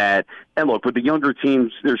expect that, and look, with the younger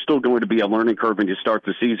teams, there's still going to be a learning curve when you start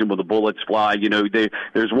the season when the bullets fly.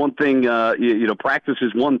 There's one thing, practice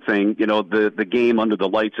is one thing, the game under the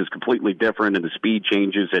lights is completely different, and the speed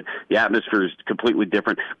changes, and the atmosphere is completely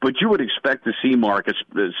different. But you would expect to see, Marcus,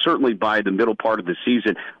 certainly by the middle part of the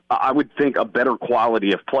season, I would think a better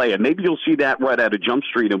quality of play. And maybe you'll see that right out of Jump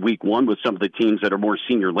Street in week 1 with some of the teams that are more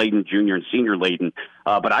senior-laden, junior and senior-laden.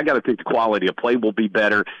 But I got to think the quality of play will be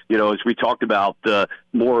better. As we talked about,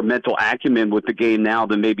 more mental acumen with the game now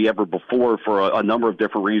than maybe ever before for a number of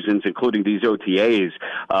different reasons, including these OTAs.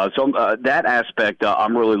 So that aspect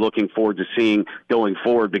I'm really looking forward to seeing going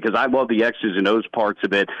forward, because I love the X's and O's parts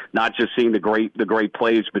of it, not just seeing the great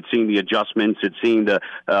plays, but seeing the adjustments and seeing the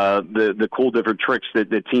cool different tricks that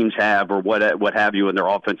the teams have, or what have you, in their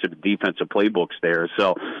offensive and defensive playbooks there.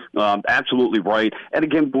 So absolutely right. And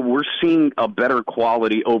again, we're seeing a better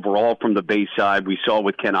quality overall from the base side. We saw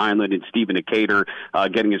with Ken Island and Stephen Decatur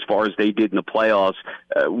getting as far as they did in the playoffs.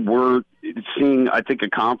 We're seeing, I think, a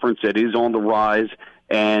conference that is on the rise.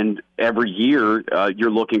 And every year you're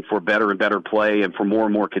looking for better and better play and for more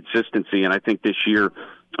and more consistency. And I think this year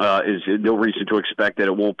is no reason to expect that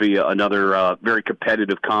it won't be another very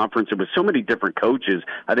competitive conference. And with so many different coaches,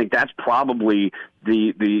 I think that's probably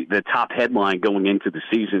the top headline going into the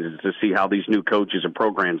season, is to see how these new coaches and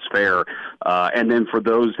programs fare. And then for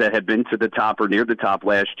those that had been to the top or near the top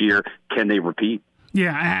last year, can they repeat?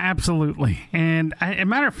 Yeah, absolutely. And as a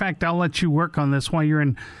matter of fact, I'll let you work on this while you're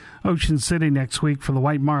in Ocean City next week for the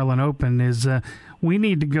White Marlin Open. We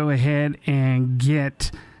need to go ahead and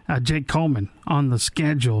get Jake Coleman on the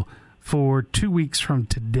schedule for 2 weeks from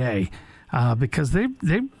today. Because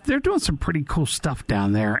they're doing some pretty cool stuff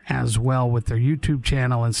down there as well with their YouTube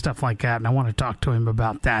channel and stuff like that, and I want to talk to him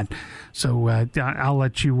about that. So I'll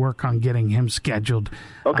let you work on getting him scheduled.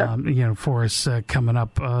 Okay. For us coming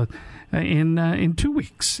up in 2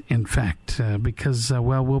 weeks, in fact, because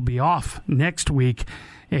we'll be off next week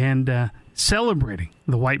and celebrating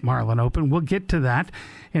the White Marlin Open. We'll get to that.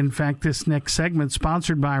 In fact, this next segment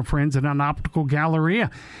sponsored by our friends at An Optical Galleria.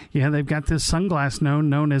 Yeah, they've got this sunglass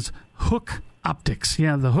known as Hook Optics.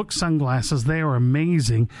 Yeah, the Hook sunglasses, they are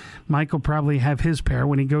amazing. Mike will probably have his pair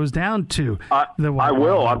when he goes down to the White I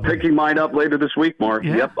will. Marlin. I'm picking mine up later this week, Mark.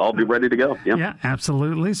 Yeah. Yep, I'll be ready to go. Yep. Yeah,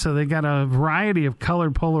 absolutely. So they got a variety of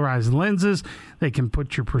colored polarized lenses. They can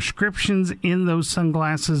put your prescriptions in those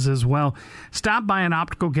sunglasses as well. Stop by An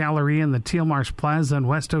Optical Gallery in the Teal Marsh Plaza in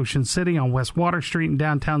West Ocean City on West Water Street in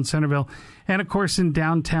downtown Centerville, and of course in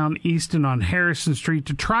downtown Easton on Harrison Street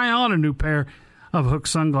to try on a new pair of Hook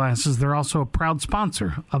sunglasses. They're also a proud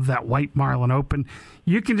sponsor of that White Marlin Open.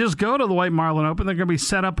 You can just go to the White Marlin Open. They're going to be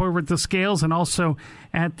set up over at the Scales and also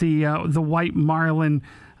at the White Marlin.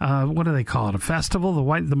 What do they call it? A festival?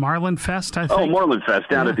 The Marlin Fest, I think. Oh, Marlin Fest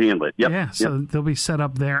down at the Inlet. Yep. Yeah, so they'll be set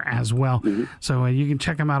up there as well. Mm-hmm. So you can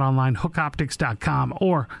check them out online, hookoptics.com,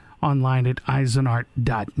 or online at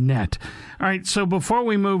eisenart.net. All right, so before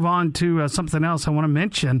we move on to something else, I want to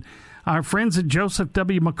mention our friends at Joseph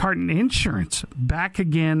W. McCartan Insurance back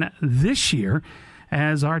again this year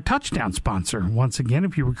as our touchdown sponsor. Once again,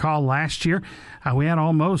 if you recall last year, we had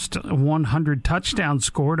almost 100 touchdowns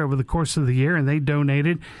scored over the course of the year, and they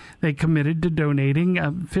committed to donating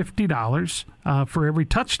 $50 for every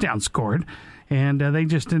touchdown scored. And they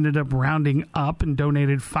just ended up rounding up and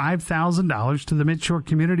donated $5,000 to the Midshore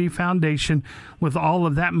Community Foundation, with all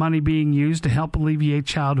of that money being used to help alleviate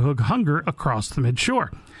childhood hunger across the Midshore.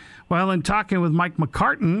 Well, in talking with Mike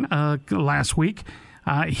McCartan last week,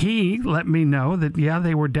 he let me know that,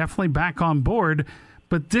 they were definitely back on board,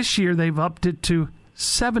 but this year they've upped it to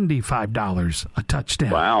 $75 a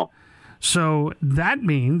touchdown. Wow. So that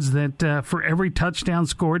means that for every touchdown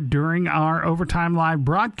scored during our Overtime Live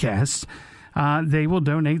broadcasts, they will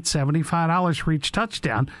donate $75 for each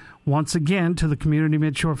touchdown, once again, to the Community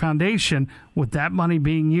Midshore Foundation, with that money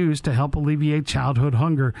being used to help alleviate childhood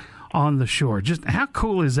hunger on the shore. Just how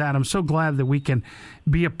cool is that? I'm so glad that we can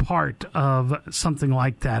be a part of something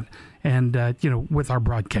like that and, with our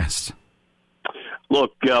broadcasts.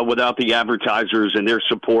 Look, without the advertisers and their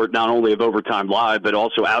support, not only of Overtime Live, but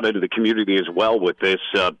also out into the community as well with this,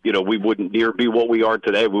 we wouldn't be what we are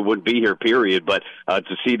today. We wouldn't be here, period. But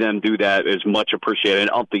to see them do that is much appreciated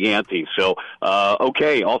and up the ante. So,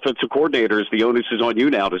 offensive coordinators, the onus is on you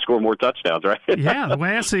now to score more touchdowns, right? Yeah, the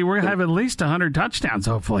way I see, we're going to have at least 100 touchdowns,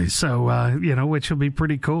 hopefully. So, which will be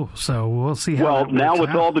pretty cool. So we'll see how that works now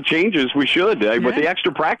with out. all the changes, we should. With the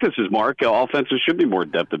extra practices, Mark, offenses should be more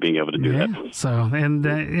adept at being able to do that. So,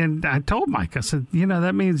 and I told Mike, I said,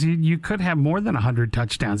 that means you could have more than 100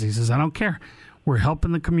 touchdowns. He says, I don't care. We're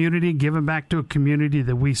helping the community, giving back to a community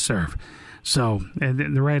that we serve. So,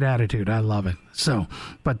 and the right attitude. I love it. So,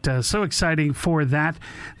 but so exciting for that.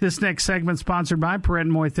 This next segment sponsored by Perrette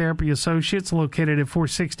and Moy Therapy Associates, located at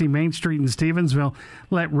 460 Main Street in Stevensville.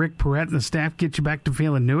 Let Rick Perrette and the staff get you back to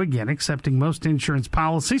feeling new again, accepting most insurance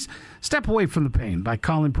policies. Step away from the pain by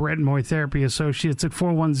calling Perrette and Moy Therapy Associates at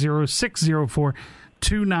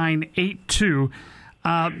 410-604-2982.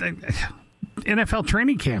 NFL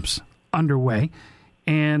training camps underway.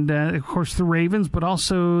 And, of course, the Ravens, but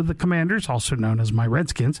also the Commanders, also known as my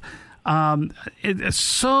Redskins.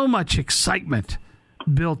 So much excitement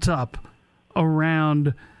built up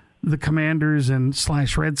around the Commanders and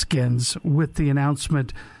 / Redskins with the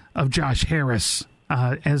announcement of Josh Harris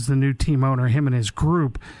as the new team owner, him and his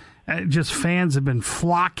group. Just fans have been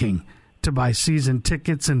flocking to buy season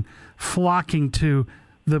tickets and flocking to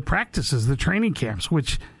the practices, the training camps,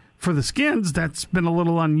 which for the Skins, that's been a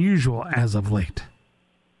little unusual as of late.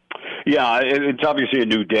 Yeah, it's obviously a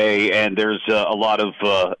new day, and there's a lot of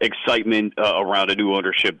excitement around a new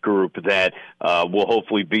ownership group that will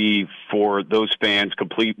hopefully be, for those fans,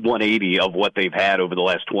 complete 180 of what they've had over the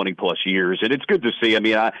last 20-plus years. And it's good to see. I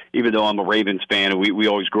mean, even though I'm a Ravens fan, and we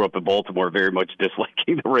always grew up in Baltimore very much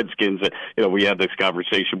disliking the Redskins, we had this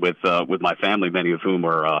conversation with my family, many of whom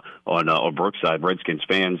are on Brookside Redskins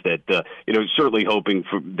fans, that, certainly hoping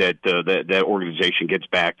that organization gets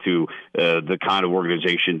back to the kind of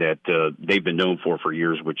organization that they've been known for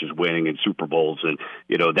years, which is winning in Super Bowls. And,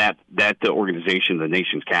 that organization, the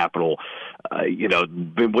nation's capital,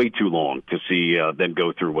 been way too long to see them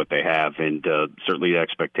go through what they have. And certainly the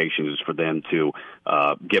expectation is for them to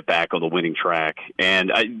get back on the winning track.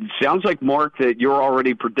 And it sounds like, Mark, that you're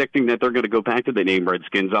already predicting that they're going to go back to the name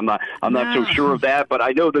Redskins. I'm not so sure of that, but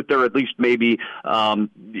I know that they're at least maybe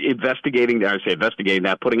investigating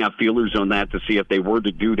that, putting out feelers on that to see if they were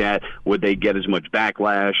to do that, would they get as much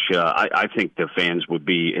backlash? I think the fans would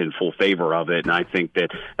be in full favor of it, and I think that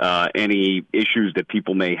any issues that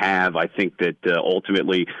people may have, I think that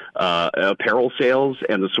ultimately apparel sales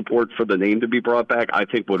and the support for the name to be brought back, I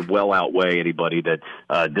think would well outweigh anybody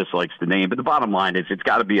that dislikes the name. But the bottom line is it's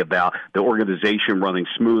got to be about the organization running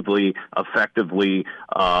smoothly, effectively,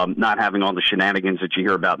 not having all the shenanigans that you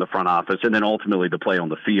hear about in the front office, and then ultimately the play on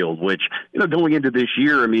the field, which, going into this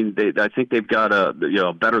year, I mean, I think they've got a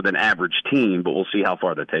better than average team, but we'll see how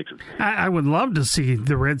far that takes them. I would love to see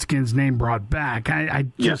the Redskins name brought back.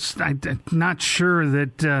 I'm not sure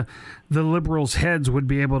that the Liberals' heads would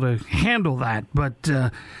be able to handle that, but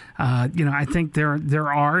I think there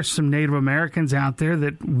are some Native Americans out there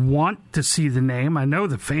that want to see the name. I know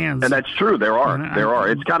the fans, and that's true. There are.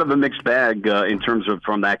 It's kind of a mixed bag in terms of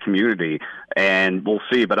from that community, and we'll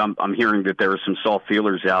see. But I'm hearing that there are some soft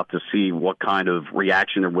feelers out to see what kind of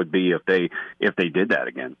reaction there would be if they did that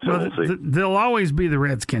again. So we'll see. They'll always be the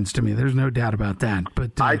Redskins to me. There's no doubt about that.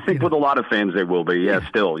 But I think with a lot of fans they will be. Yeah.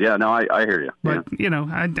 Still. Yeah. No, I hear you. But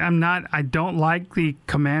I'm not. I don't like the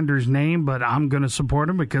Commanders name, but I'm going to support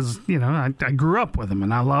them because I grew up with them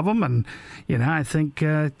and I love them, and I think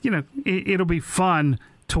it'll be fun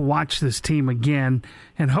to watch this team again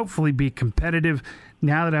and hopefully be competitive.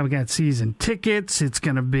 Now that I've got season tickets, it's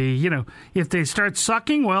going to be, if they start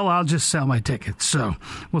sucking, well, I'll just sell my tickets. So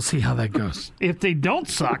we'll see how that goes. If they don't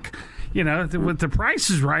suck, with the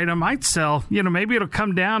prices right, I might sell. Maybe it'll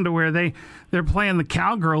come down to where they're playing the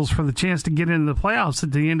Cowgirls for the chance to get into the playoffs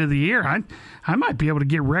at the end of the year. I might be able to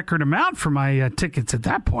get record amount for my tickets at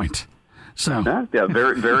that point. So yeah,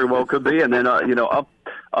 very very well could be. And then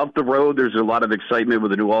up the road, there's a lot of excitement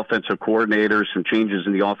with a new offensive coordinator, some changes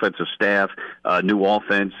in the offensive staff, new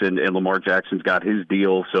offense, and Lamar Jackson's got his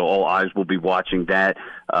deal, so all eyes will be watching that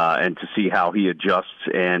and to see how he adjusts.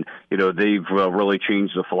 And, they've really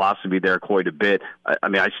changed the philosophy there quite a bit. I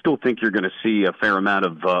mean, I still think you're going to see a fair amount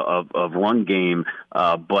of run game,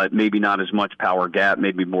 but maybe not as much power gap,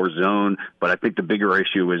 maybe more zone. But I think the bigger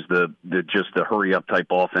issue is the hurry-up type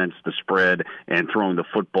offense, the spread, and throwing the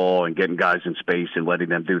football and getting guys in space and letting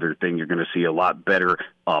them do their thing. You're going to see a lot better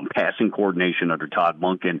passing coordination under Todd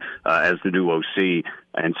Monken as the new OC.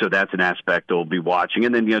 And so that's an aspect they'll be watching.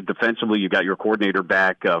 And then, defensively, you got your coordinator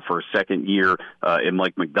back for a second year in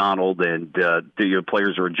Mike McDonald, and the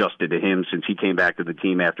players are adjusted to him since he came back to the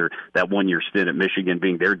team after that one-year stint at Michigan,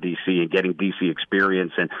 being their DC and getting DC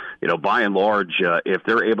experience. And, by and large, if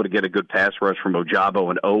they're able to get a good pass rush from Ojabo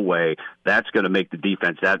and Oweh, that's going to make the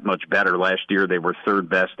defense that much better. Last year, they were third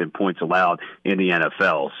best in points allowed in the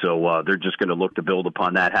NFL. So they're just going to look to build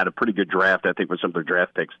upon that. Had a pretty good draft, I think, with some of their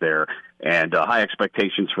draft picks there. And high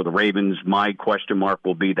expectations for the Ravens. My question mark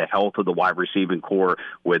will be the health of the wide receiving core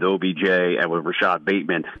with OBJ and with Rashad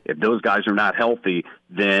Bateman. If those guys are not healthy,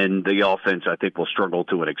 then the offense, I think, will struggle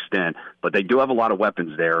to an extent. But they do have a lot of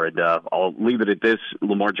weapons there, and I'll leave it at this.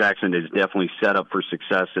 Lamar Jackson is definitely set up for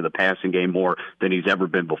success in the passing game more than he's ever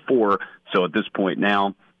been before. So at this point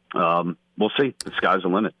now, we'll see. The sky's the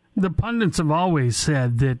limit. The pundits have always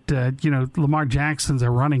said that, Lamar Jackson's a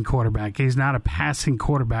running quarterback. He's not a passing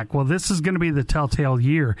quarterback. Well, this is going to be the telltale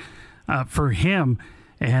year for him,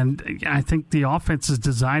 and I think the offense is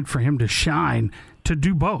designed for him to shine, to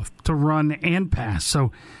do both, to run and pass.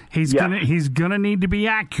 So he's gonna need to be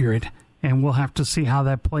accurate, and we'll have to see how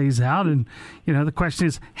that plays out. And, the question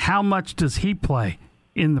is, how much does he play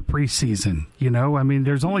in the preseason?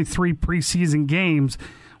 There's only 3 preseason games,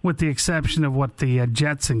 with the exception of what the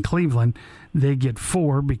Jets in Cleveland. They get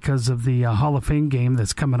 4 because of the Hall of Fame game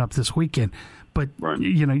that's coming up this weekend. But, right.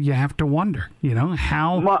 You have to wonder,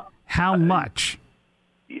 how much.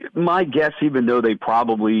 My guess, even though they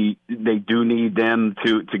do need them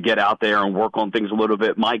to get out there and work on things a little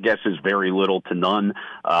bit, my guess is very little to none,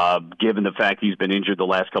 given the fact he's been injured the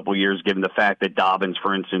last couple of years, given the fact that Dobbins,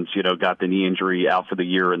 for instance, got the knee injury out for the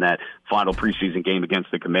year in that final preseason game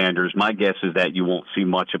against the Commanders. My guess is that you won't see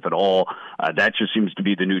much, if at all. That just seems to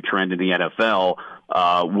be the new trend in the NFL.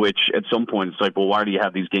 which at some point it's like, well, why do you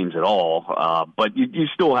have these games at all? But you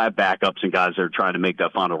still have backups and guys that are trying to make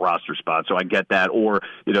that final roster spot. So I get that. Or,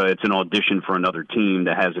 it's an audition for another team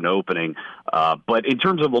that has an opening. But in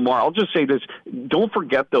terms of Lamar, I'll just say this. Don't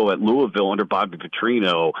forget, though, at Louisville under Bobby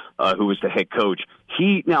Petrino, who was the head coach,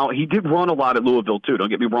 he did run a lot at Louisville, too. Don't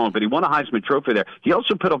get me wrong, but he won a Heisman Trophy there. He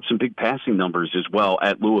also put up some big passing numbers as well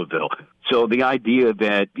at Louisville. So the idea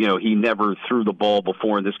that, he never threw the ball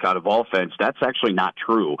before in this kind of offense, that's actually not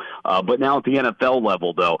true. But now at the NFL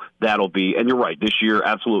level, though, that'll be, and you're right, this year,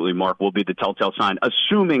 absolutely, Mark, will be the telltale sign,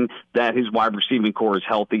 assuming that his wide receiving core is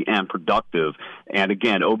healthy and productive. And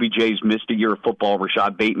again, OBJ's missed a year of football.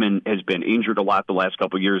 Rashad Bateman has been injured a lot the last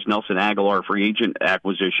couple of years. Nelson Aguilar, free agent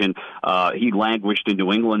acquisition, he languished in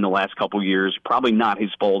New England the last couple of years. Probably not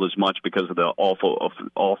his fault as much because of the awful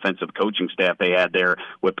offensive coaching staff they had there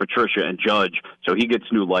with Patricia and Judge. So he gets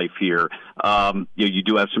new life here. You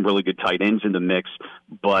do have some really good tight ends in the mix,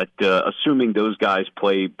 but assuming those guys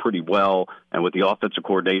play pretty well and with the offensive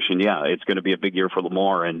coordination, it's going to be a big year for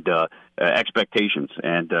Lamar and expectations.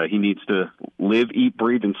 And he needs to live, eat,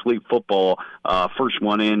 breathe, and sleep football. First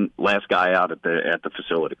one in, last guy out at the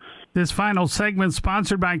facility. This final segment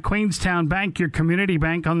sponsored by Queenstown Bank, your community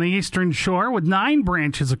bank on the Eastern Shore with 9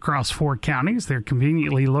 branches across 4 counties. They're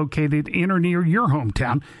conveniently located in or near your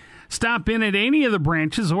hometown. Stop in at any of the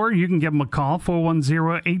branches, or you can give them a call,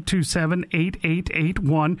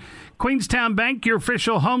 410-827-8881. Queenstown Bank, your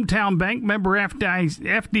official hometown bank, member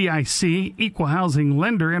FDIC, equal housing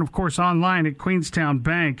lender, and, of course, online at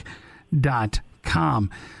queenstownbank.com.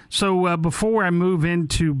 So before I move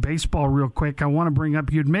into baseball real quick, I want to bring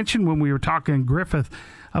up, you'd mentioned when we were talking Griffith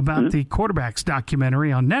about the quarterbacks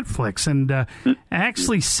documentary on Netflix, and I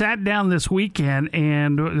actually sat down this weekend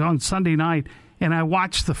and on Sunday night, and I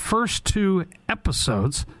watched the first 2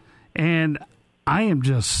 episodes, and I am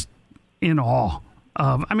just in awe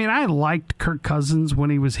of. I mean, I liked Kirk Cousins when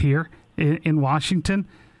he was here in Washington,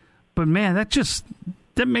 but man,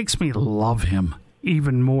 that makes me love him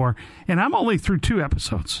even more. And I'm only through 2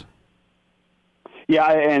 episodes. Yeah,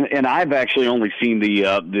 and I've actually only seen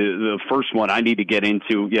the first one. I need to get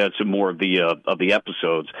into some more of the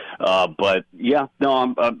episodes. But yeah, no,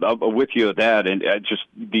 I'm with you at that, and just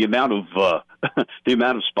the amount of the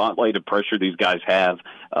amount of spotlight and pressure these guys have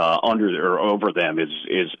under or over them is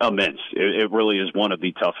immense. It really is one of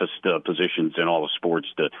the toughest positions in all of sports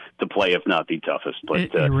to play, if not the toughest. But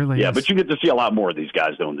it really is. But you get to see a lot more of these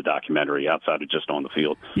guys though in the documentary outside of just on the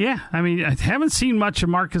field. Yeah, I mean, I haven't seen much of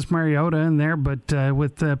Marcus Mariota in there, but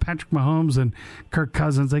with Patrick Mahomes and Kirk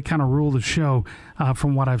Cousins, they kind of rule the show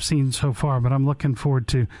from what I've seen so far. But I'm looking forward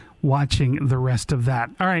to watching the rest of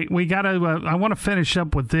that. All right, we got to. I want to finish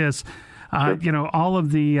up with this. All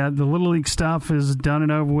of the Little League stuff is done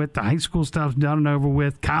and over with. The high school stuff's done and over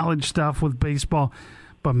with. College stuff with baseball.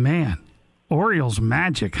 But, man, Orioles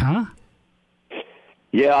magic, huh?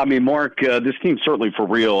 Yeah, I mean, Mark, this team's certainly for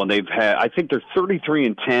real, and I think they're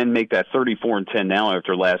 33-10, make that 34-10 now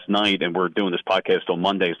after last night, and we're doing this podcast on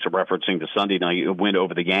Mondays to referencing the Sunday night win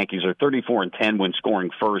over the Yankees. They're 34-10 when scoring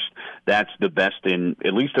first. That's the best in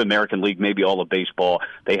at least the American League, maybe all of baseball.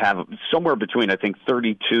 They have somewhere between, I think,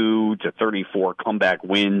 32 to 34 comeback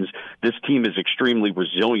wins. This team is extremely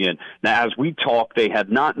resilient. Now, as we talk, they have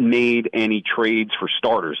not made any trades for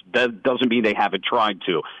starters. That doesn't mean they haven't tried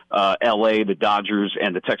to. L.A., the Dodgers,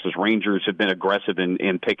 and the Texas Rangers have been aggressive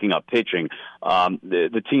in picking up pitching.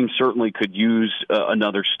 The team certainly could use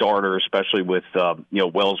another starter, especially with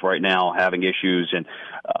Wells right now having issues and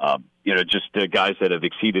just guys that have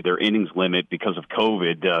exceeded their innings limit because of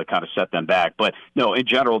COVID kind of set them back. But no, in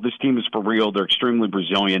general, this team is for real. They're extremely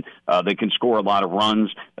resilient. They can score a lot of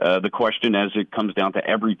runs. The question, as it comes down to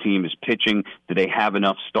every team, is pitching. Do they have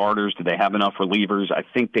enough starters? Do they have enough relievers? I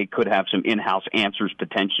think they could have some in-house answers,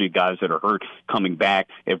 potentially guys that are hurt coming back.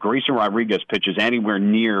 If Grayson Rodriguez pitches anywhere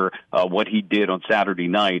near what he did on Saturday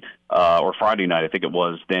night, or Friday night, I think it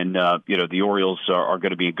was, then, the Orioles are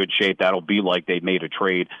going to be in good shape. That'll be like they made a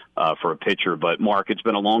trade for a pitcher. But, Mark, it's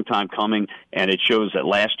been a long time coming, and it shows that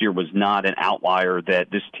last year was not an outlier, that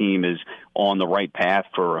this team is on the right path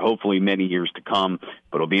for hopefully many years to come.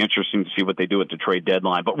 But it'll be interesting to see what they do at the trade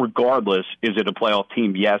deadline. But regardless, is it a playoff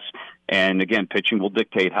team? Yes. And, again, pitching will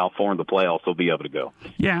dictate how far in the playoffs they'll be able to go.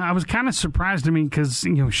 Yeah, I was kind of surprised, because,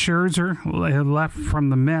 Scherzer left from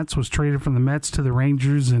the Mets, was traded from the Mets to the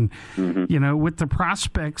Rangers. And, with the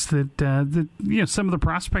prospects that some of the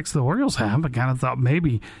prospects the Orioles have, I kind of thought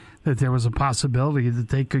maybe that there was a possibility that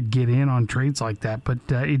they could get in on trades like that. But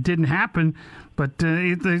it didn't happen. But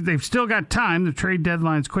they've still got time. The trade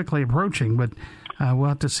deadline's quickly approaching. But we'll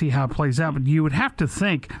have to see how it plays out. But you would have to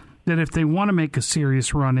think that if they want to make a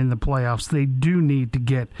serious run in the playoffs, they do need to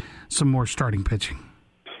get some more starting pitching.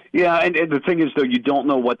 Yeah, and the thing is, though, you don't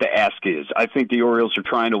know what the ask is. I think the Orioles are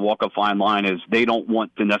trying to walk a fine line as they don't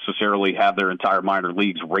want to necessarily have their entire minor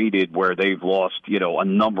leagues rated where they've lost, a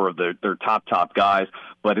number of their top guys.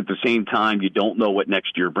 But at the same time, you don't know what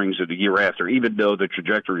next year brings or the year after. Even though the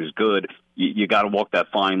trajectory is good, you got to walk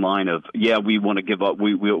that fine line of, we want to give up.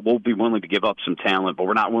 We'll be willing to give up some talent, but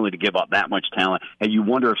we're not willing to give up that much talent. And you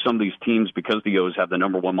wonder if some of these teams, because the O's have the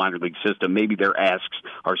number one minor league system, maybe their asks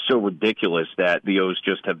are so ridiculous that the O's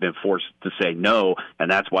just have been forced to say no, and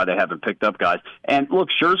that's why they haven't picked up guys. And look,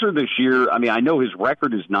 Scherzer this year, I know his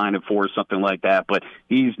record is 9-4, something like that, but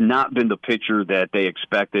he's not been the pitcher that they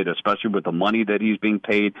expected, especially with the money that he's being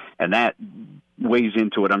paid, and that weighs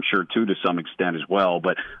into it, I'm sure, too, to some extent as well.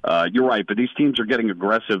 But you're right. But these teams are getting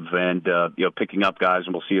aggressive and picking up guys,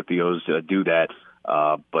 and we'll see if the O's do that.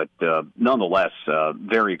 But nonetheless,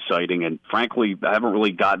 very exciting. And frankly, I haven't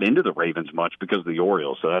really gotten into the Ravens much because of the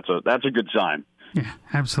Orioles, so that's a good sign. Yeah,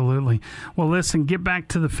 absolutely. Well, listen, get back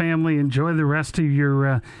to the family. Enjoy the rest of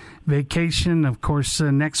your vacation. Of course,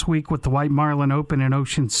 next week with the White Marlin Open in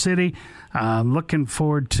Ocean City. Looking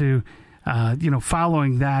forward to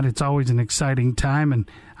following that. It's always an exciting time,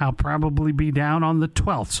 and I'll probably be down on the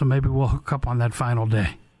 12th, so maybe we'll hook up on that final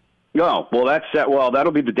day. Oh, well,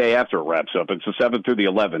 that'll be the day after it wraps up. It's the 7th through the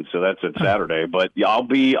 11th, so that's at Saturday. But yeah, I'll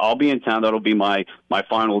be in town. That'll be my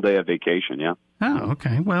final day of vacation. Yeah. Oh,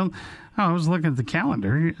 okay. Well, I was looking at the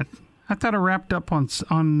calendar. I thought it wrapped up on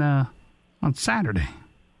Saturday.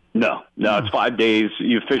 No, it's 5 days.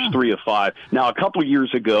 You fish 3 of 5. Now, a couple of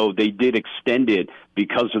years ago, they did extend it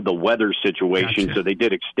because of the weather situation, Gotcha. So they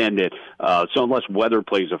did extend it. So unless weather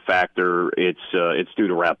plays a factor, it's due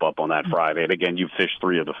to wrap up on that Friday. And again, you fish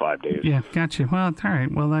 3 of the 5 days. Yeah, gotcha. Well, all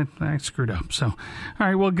right. Well, I screwed up. So, all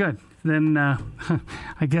right, well, good. Then I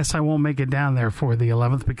guess I won't make it down there for the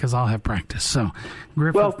 11th because I'll have practice. So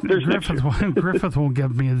Griffith won't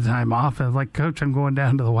give me the time off. I'm like, Coach, I'm going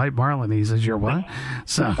down to the White Marlin. He says, you're what?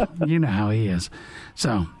 So you know how he is.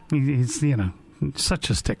 So he's, such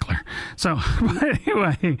a stickler. So but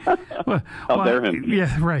anyway. I'll dare him.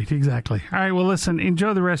 Yeah, right, exactly. All right, well, listen,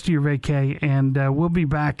 enjoy the rest of your vacay, and we'll be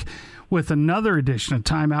back with another edition of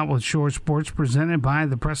Time Out with Shore Sports presented by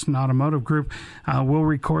the Preston Automotive Group. We'll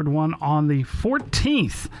record one on the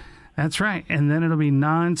 14th. That's right. And then it'll be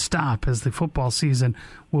nonstop as the football season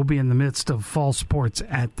will be in the midst of fall sports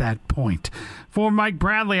at that point. For Mike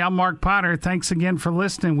Bradley, I'm Mark Potter. Thanks again for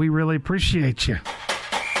listening. We really appreciate you.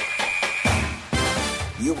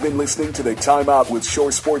 You've been listening to the Time Out with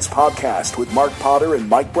Shore Sports podcast with Mark Potter and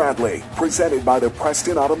Mike Bradley, presented by the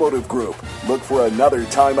Preston Automotive Group. Look for another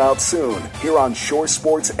Time Out soon here on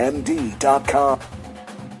ShoreSportsMD.com.